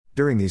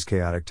During these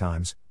chaotic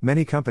times,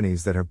 many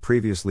companies that have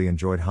previously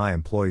enjoyed high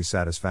employee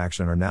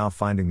satisfaction are now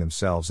finding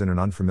themselves in an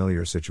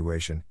unfamiliar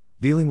situation,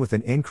 dealing with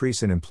an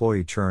increase in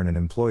employee churn and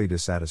employee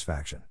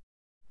dissatisfaction.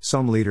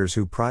 Some leaders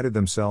who prided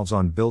themselves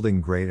on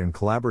building great and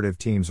collaborative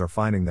teams are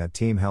finding that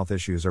team health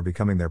issues are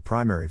becoming their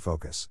primary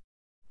focus.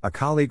 A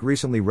colleague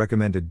recently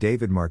recommended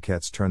David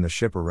Marquette's Turn the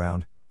Ship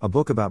Around, a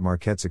book about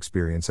Marquette's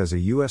experience as a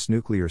U.S.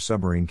 nuclear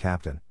submarine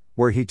captain,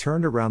 where he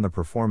turned around the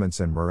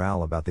performance and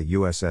morale about the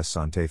USS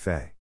Santa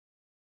Fe.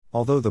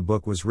 Although the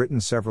book was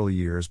written several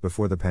years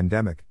before the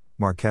pandemic,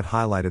 Marquette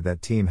highlighted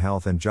that team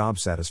health and job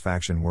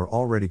satisfaction were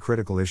already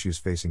critical issues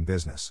facing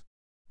business.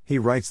 He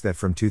writes that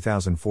from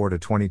 2004 to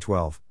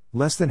 2012,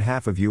 less than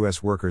half of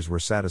U.S. workers were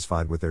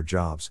satisfied with their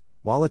jobs,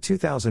 while a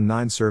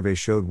 2009 survey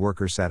showed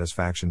worker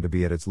satisfaction to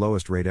be at its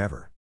lowest rate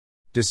ever.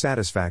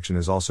 Dissatisfaction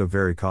is also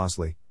very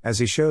costly, as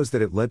he shows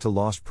that it led to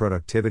lost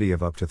productivity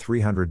of up to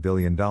 $300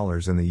 billion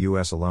in the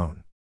U.S.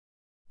 alone.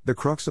 The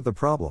crux of the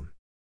problem.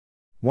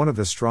 One of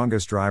the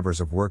strongest drivers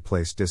of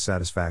workplace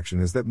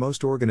dissatisfaction is that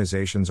most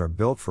organizations are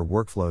built for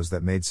workflows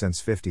that made sense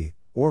 50,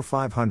 or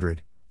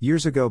 500,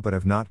 years ago but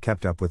have not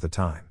kept up with the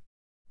time.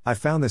 I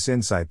found this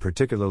insight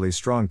particularly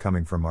strong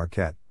coming from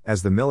Marquette,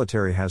 as the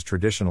military has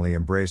traditionally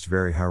embraced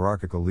very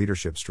hierarchical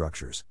leadership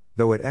structures,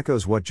 though it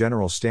echoes what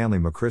General Stanley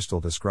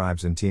McChrystal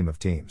describes in Team of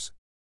Teams.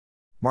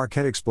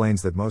 Marquette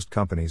explains that most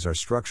companies are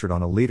structured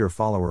on a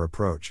leader-follower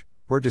approach,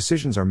 where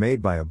decisions are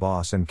made by a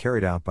boss and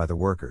carried out by the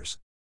workers.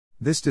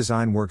 This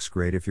design works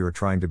great if you are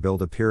trying to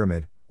build a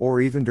pyramid, or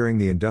even during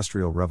the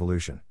Industrial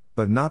Revolution,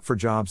 but not for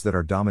jobs that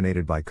are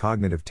dominated by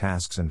cognitive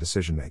tasks and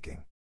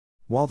decision-making.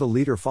 While the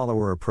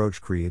leader-follower approach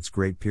creates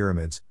great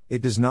pyramids,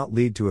 it does not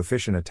lead to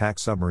efficient attack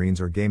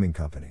submarines or gaming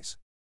companies.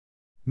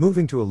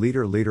 Moving to a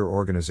leader-leader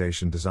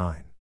organization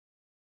design.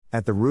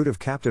 At the root of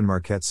Captain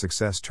Marquette's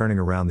success turning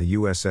around the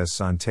USS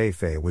Santa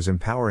Fe was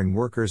empowering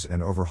workers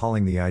and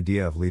overhauling the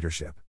idea of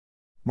leadership.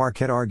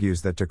 Marquette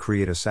argues that to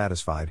create a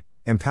satisfied,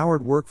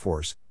 empowered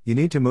workforce, you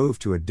need to move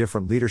to a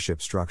different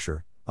leadership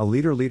structure, a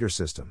leader-leader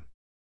system.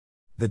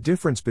 The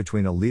difference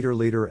between a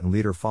leader-leader and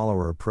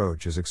leader-follower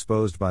approach is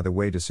exposed by the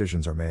way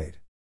decisions are made.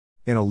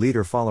 In a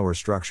leader-follower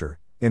structure,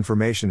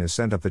 information is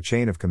sent up the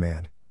chain of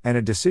command, and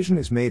a decision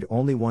is made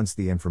only once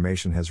the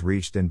information has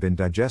reached and been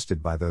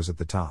digested by those at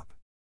the top.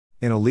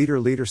 In a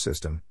leader-leader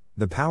system,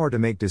 the power to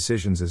make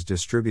decisions is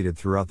distributed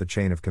throughout the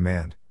chain of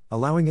command,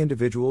 allowing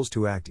individuals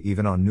to act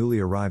even on newly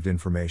arrived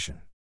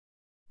information.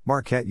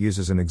 Marquette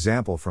uses an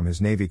example from his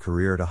Navy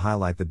career to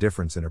highlight the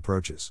difference in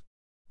approaches.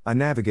 A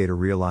navigator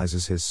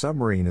realizes his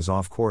submarine is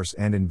off course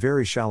and in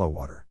very shallow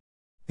water.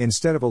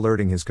 Instead of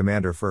alerting his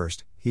commander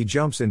first, he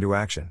jumps into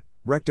action,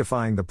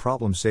 rectifying the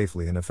problem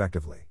safely and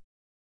effectively.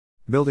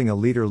 Building a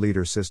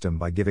leader-leader system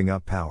by giving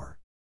up power.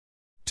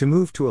 To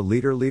move to a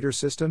leader-leader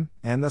system,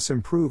 and thus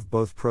improve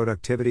both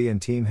productivity and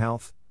team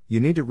health, you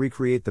need to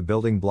recreate the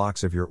building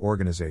blocks of your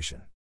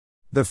organization.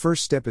 The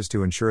first step is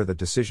to ensure that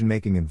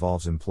decision-making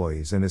involves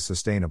employees and is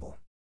sustainable.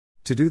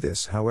 To do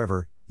this,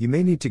 however, you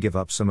may need to give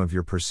up some of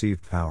your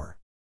perceived power.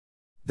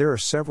 There are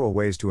several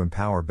ways to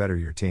empower better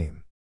your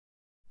team.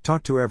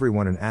 Talk to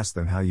everyone and ask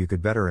them how you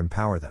could better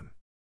empower them.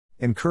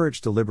 Encourage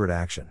deliberate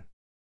action.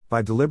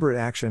 By deliberate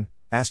action,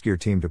 ask your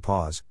team to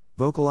pause,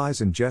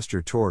 vocalize and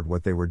gesture toward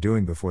what they were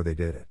doing before they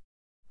did it.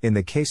 In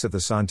the case of the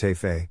Santa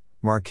Fe,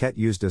 Marquette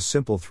used a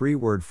simple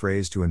 3-word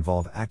phrase to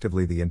involve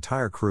actively the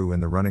entire crew in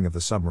the running of the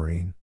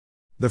submarine.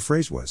 The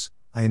phrase was,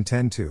 "I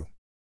intend to."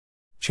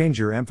 Change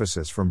your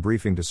emphasis from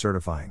briefing to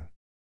certifying.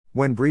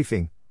 When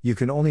briefing, you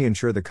can only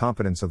ensure the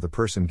competence of the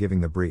person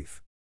giving the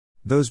brief.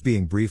 Those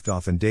being briefed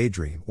often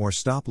daydream or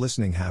stop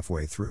listening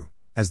halfway through,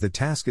 as the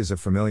task is a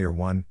familiar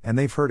one and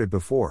they've heard it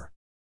before.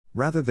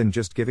 Rather than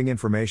just giving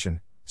information,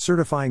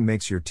 certifying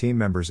makes your team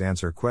members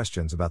answer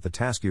questions about the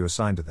task you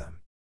assigned to them.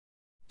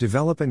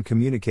 Develop and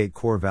communicate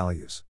core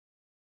values.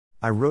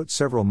 I wrote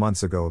several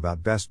months ago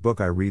about best book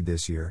I read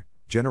this year,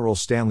 General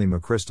Stanley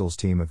McChrystal's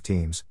Team of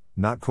Teams,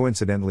 not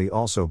coincidentally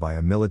also by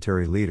a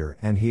military leader,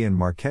 and he and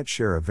Marquette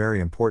share a very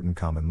important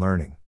common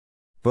learning.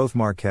 Both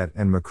Marquette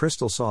and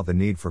McChrystal saw the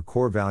need for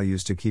core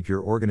values to keep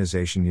your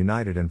organization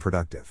united and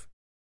productive.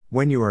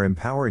 When you are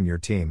empowering your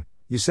team,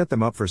 you set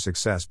them up for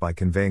success by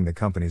conveying the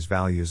company's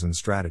values and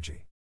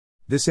strategy.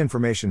 This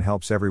information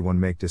helps everyone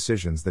make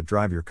decisions that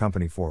drive your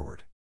company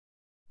forward.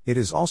 It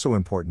is also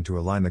important to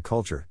align the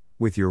culture,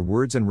 with your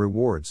words and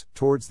rewards,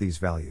 towards these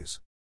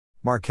values.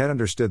 Marquette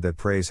understood that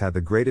praise had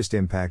the greatest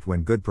impact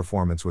when good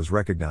performance was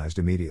recognized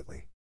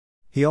immediately.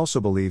 He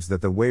also believes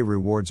that the way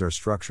rewards are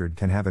structured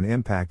can have an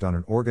impact on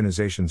an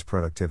organization's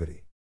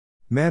productivity.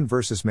 Man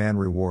versus man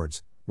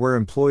rewards, where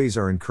employees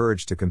are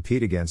encouraged to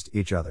compete against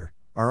each other,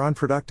 are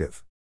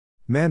unproductive.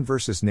 Man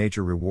versus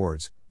nature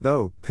rewards,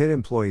 though, pit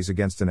employees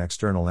against an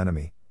external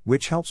enemy,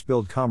 which helps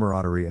build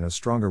camaraderie and a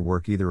stronger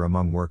work ether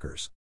among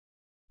workers.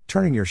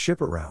 Turning your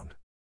ship around.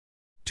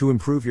 To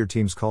improve your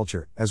team's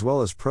culture, as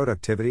well as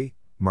productivity,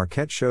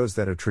 Marquette shows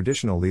that a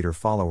traditional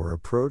leader-follower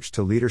approach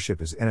to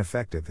leadership is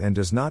ineffective and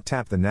does not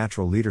tap the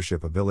natural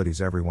leadership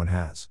abilities everyone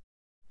has.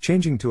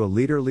 Changing to a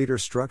leader-leader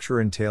structure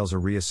entails a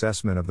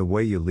reassessment of the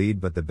way you lead,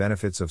 but the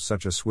benefits of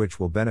such a switch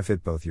will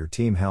benefit both your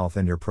team health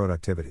and your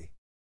productivity.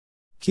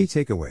 Key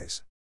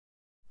takeaways.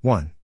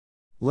 1.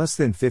 Less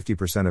than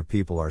 50% of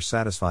people are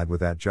satisfied with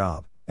that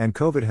job, and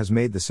COVID has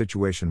made the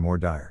situation more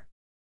dire.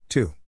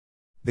 2.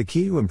 The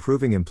key to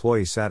improving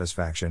employee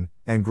satisfaction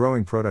and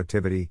growing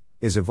productivity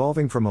is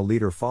evolving from a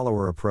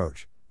leader-follower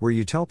approach, where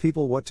you tell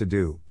people what to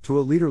do, to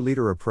a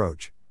leader-leader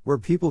approach, where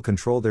people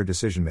control their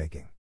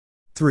decision-making.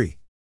 3.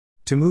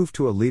 To move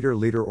to a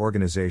leader-leader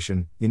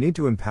organization, you need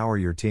to empower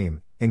your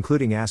team,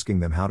 including asking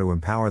them how to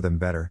empower them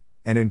better,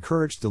 and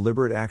encourage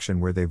deliberate action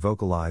where they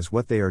vocalize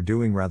what they are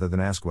doing rather than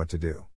ask what to do.